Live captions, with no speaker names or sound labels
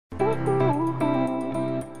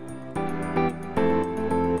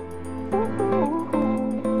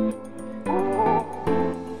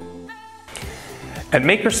At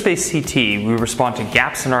MakerspaceCT, we respond to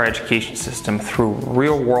gaps in our education system through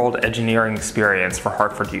real-world engineering experience for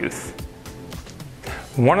Hartford youth.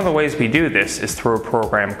 One of the ways we do this is through a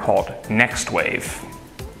program called NextWave.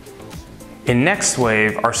 In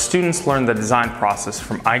NextWave, our students learn the design process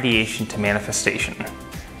from ideation to manifestation.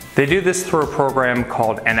 They do this through a program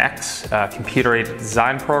called NX, a computer-aided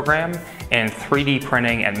design program, and 3D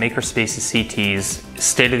printing at MakerspaceCT's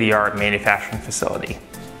state-of-the-art manufacturing facility.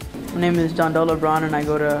 My name is John Doe LeBron and I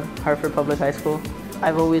go to Hartford Public High School.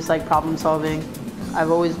 I've always liked problem solving. I've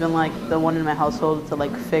always been like the one in my household to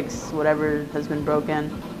like fix whatever has been broken,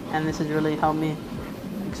 and this has really helped me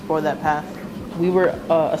explore that path. We were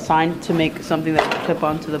assigned to make something that would clip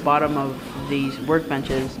onto the bottom of these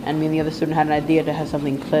workbenches, and me and the other student had an idea to have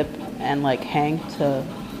something clip and like hang to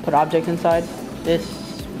put objects inside.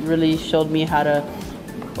 This really showed me how to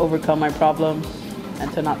overcome my problems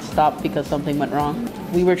and to not stop because something went wrong.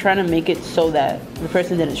 We were trying to make it so that the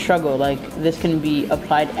person didn't struggle, like this can be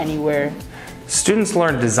applied anywhere. Students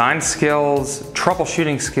learn design skills,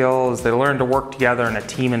 troubleshooting skills, they learn to work together in a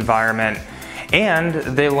team environment, and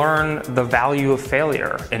they learn the value of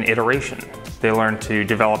failure and iteration. They learn to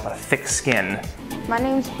develop a thick skin. My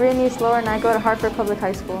name's Readiness and I go to Hartford Public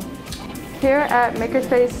High School. Here at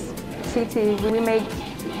MakerspaceCT, we make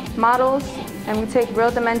models and we take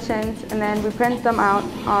real dimensions and then we print them out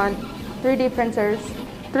on 3D printers.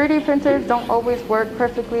 3D printers don't always work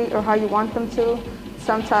perfectly or how you want them to.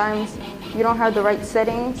 Sometimes you don't have the right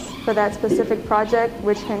settings for that specific project,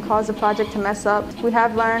 which can cause the project to mess up. We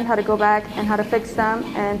have learned how to go back and how to fix them,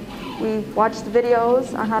 and we watched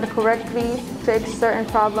videos on how to correctly fix certain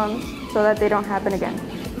problems so that they don't happen again.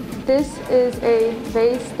 This is a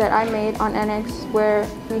base that I made on NX where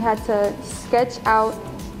we had to sketch out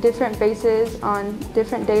different bases on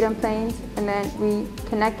different data planes, and then we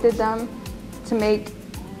connected them to make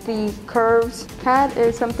the curves. CAD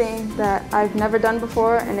is something that I've never done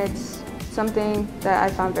before, and it's something that I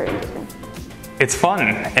found very interesting. It's fun,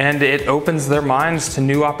 and it opens their minds to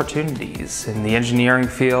new opportunities in the engineering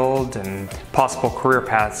field and possible career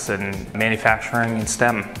paths in manufacturing and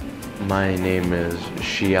STEM. My name is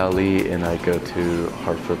Xia Li and I go to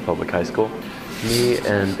Hartford Public High School. Me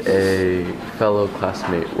and a fellow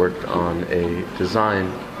classmate worked on a design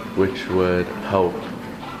which would help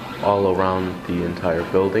all around the entire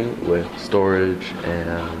building with storage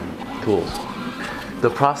and tools. The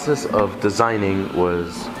process of designing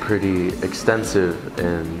was pretty extensive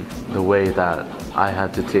in the way that I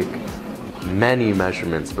had to take many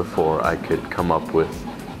measurements before I could come up with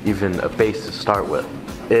even a base to start with.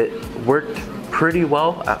 It worked pretty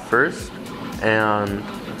well at first, and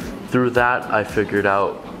through that I figured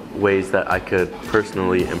out ways that I could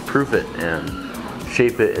personally improve it and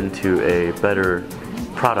shape it into a better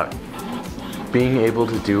product. Being able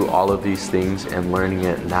to do all of these things and learning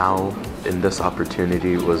it now in this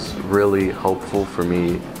opportunity was really helpful for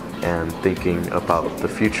me and thinking about the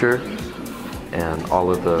future and all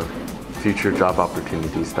of the future job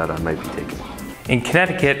opportunities that I might be taking. In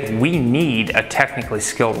Connecticut, we need a technically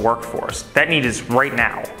skilled workforce. That need is right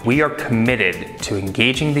now. We are committed to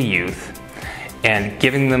engaging the youth and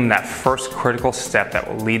giving them that first critical step that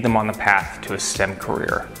will lead them on the path to a STEM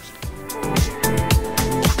career.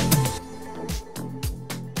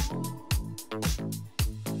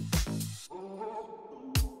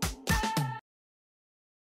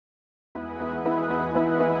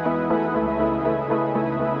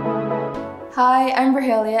 Hi, I'm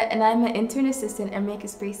Rahelia and I'm an intern assistant at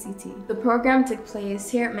MakerspaceCT. The program took place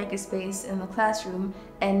here at Makerspace in the classroom,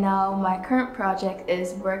 and now my current project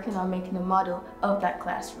is working on making a model of that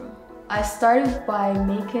classroom. I started by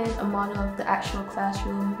making a model of the actual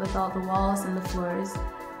classroom with all the walls and the floors,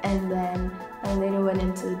 and then I later went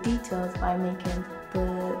into the details by making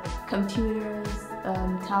the computers,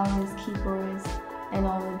 towers, keyboards, and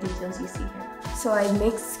all the details you see here. So I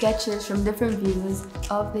make sketches from different views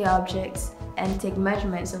of the objects and take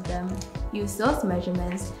measurements of them, use those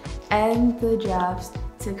measurements and the drafts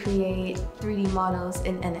to create 3D models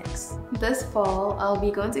in NX. This fall, I'll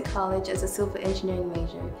be going to college as a civil engineering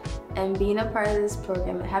major, and being a part of this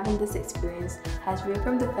program and having this experience has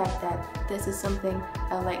reaffirmed the fact that this is something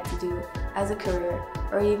I like to do as a career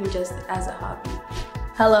or even just as a hobby.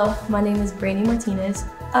 Hello, my name is Brady Martinez.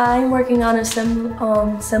 I'm working on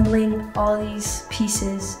assembling all these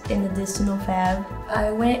pieces in the Digital Fab.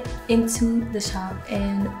 I went into the shop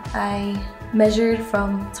and I measured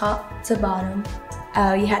from top to bottom.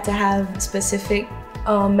 You had to have specific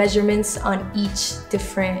measurements on each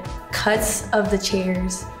different cuts of the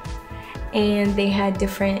chairs. and they had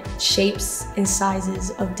different shapes and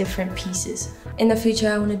sizes of different pieces. In the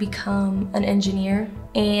future, I want to become an engineer,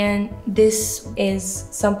 and this is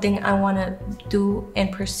something I want to do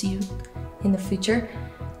and pursue in the future,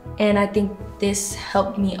 and I think this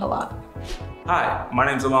helped me a lot. Hi, my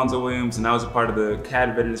name is Alonzo Williams, and I was a part of the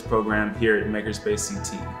CAD Readiness program here at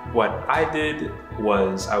MakerspaceCT. What I did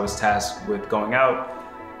was I was tasked with going out,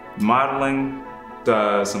 modeling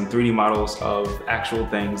some 3D models of actual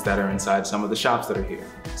things that are inside some of the shops that are here.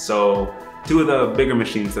 So 2 of the bigger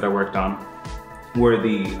machines that I worked on were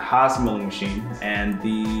the Haas milling machine and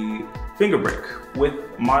the finger brick. With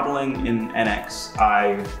modeling in NX,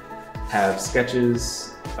 I have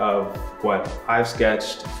sketches of what I've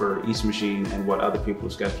sketched for each machine and what other people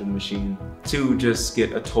have sketched in the machine to just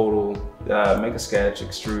get a total, make a sketch,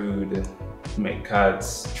 extrude, make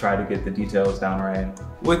cuts, try to get the details down right.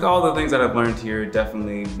 With all the things that I've learned here,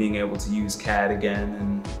 definitely being able to use CAD again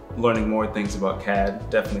and learning more things about CAD,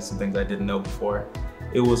 definitely some things I didn't know before.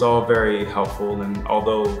 It was all very helpful, and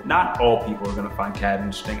although not all people are going to find CAD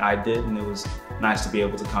interesting, I did, and it was nice to be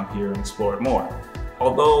able to come here and explore it more.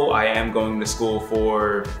 Although I am going to school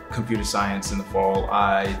for computer science in the fall,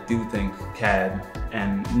 I do think CAD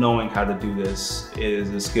and knowing how to do this is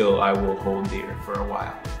a skill I will hold dear for a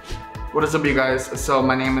while. What is up, you guys? So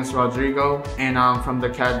my name is Rodrigo, and I'm from the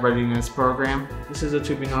CAD Readiness program. This is a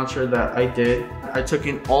tubing notcher that I did. I took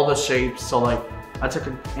in all the shapes, so like I took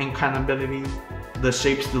in countability, the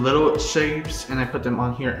shapes, the little shapes, and I put them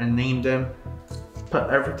on here and named them. Put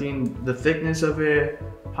everything, the thickness of it,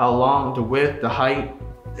 how long, the width, the height.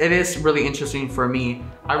 It is really interesting for me.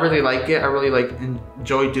 I really like it. I really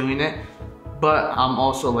enjoy doing it. But I'm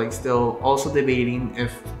also still debating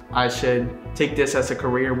if I should take this as a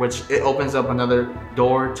career, which it opens up another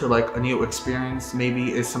door to a new experience.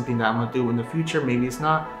 Maybe it's something that I'm gonna do in the future, maybe it's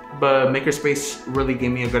not. But Makerspace really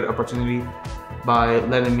gave me a good opportunity by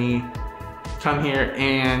letting me come here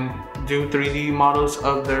and do 3D models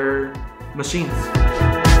of their machines.